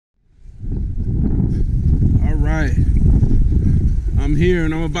I'm here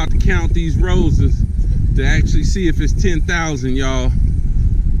and I'm about to count these roses to actually see if it's 10,000, y'all.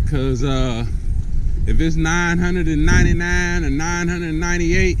 Cause if it's 999 or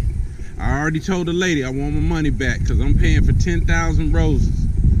 998, I already told the lady I want my money back because I'm paying for 10,000 roses.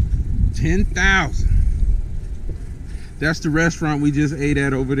 10,000. That's the restaurant we just ate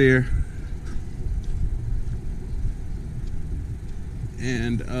at over there.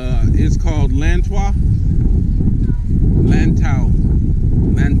 And it's called Lantau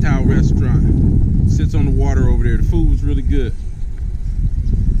restaurant. Sits on the water over there. The food was really good.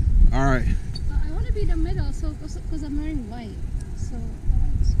 All right. I want to be in the middle, so because I'm wearing white, so I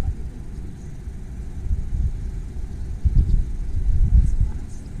want to spot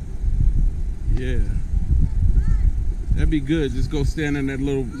the Yeah, that'd be good. Just go stand in that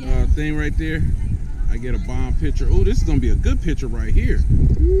little thing right there. I get a bomb picture. Oh, this is gonna be a good picture right here.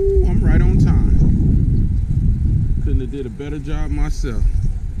 Ooh, I'm right on time. Couldn't have did a better job myself.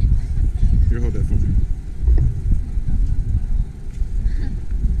 Here, hold that for me.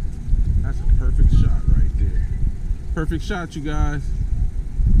 That's a perfect shot right there. Perfect shot, you guys.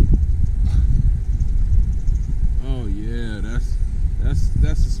 Oh yeah, that's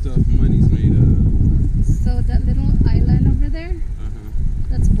the stuff money's made of. So that little island over there,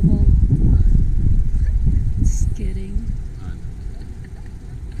 that's Bohol. Just kidding.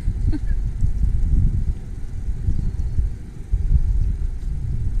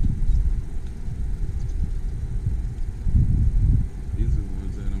 These are the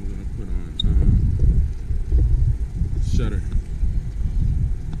ones that I'm gonna put on shutter.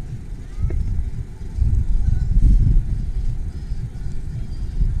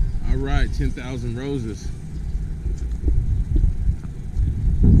 All right, 10,000 roses.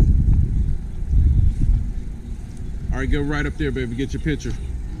 All right, go right up there, baby. Get your picture. Yeah,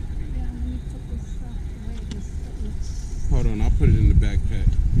 let me put this away. Hold on, I'll put it in the backpack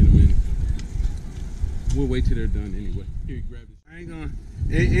in a minute. We'll wait till they're done anyway. Here, you grab this. I ain't gonna.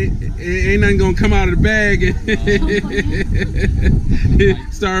 Ain't nothing gonna come out of the bag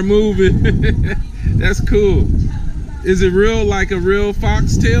and start moving. That's cool. Is it real, like a real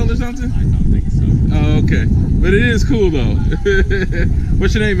foxtail or something? I don't think so. Oh, okay. But it is cool though.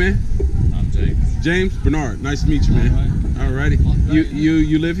 What's your name, man? I'm James. James? Bernard. Nice to meet you, man. Alrighty.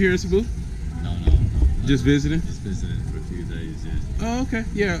 You live here in Cebu? No. Just visiting? Just visiting for a few days, yeah. Oh, okay.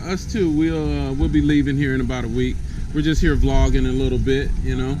 Yeah, us too. We'll be leaving here in about a week. We're just here vlogging a little bit,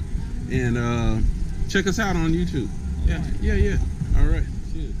 you know. And check us out on YouTube. Yeah. All right.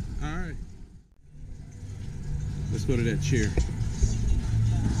 Cheers. All right. Let's go to that chair.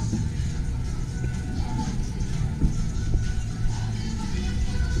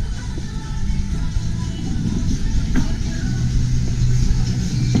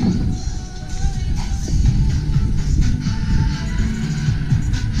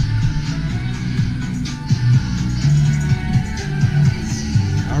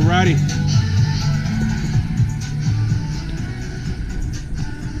 Alrighty.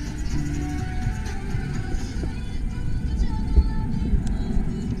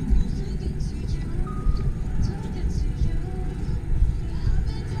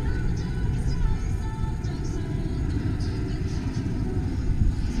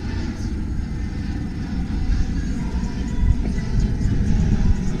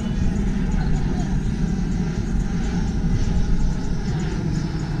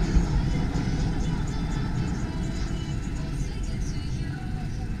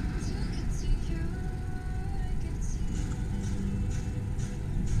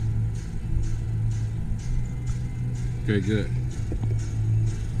 Okay, good.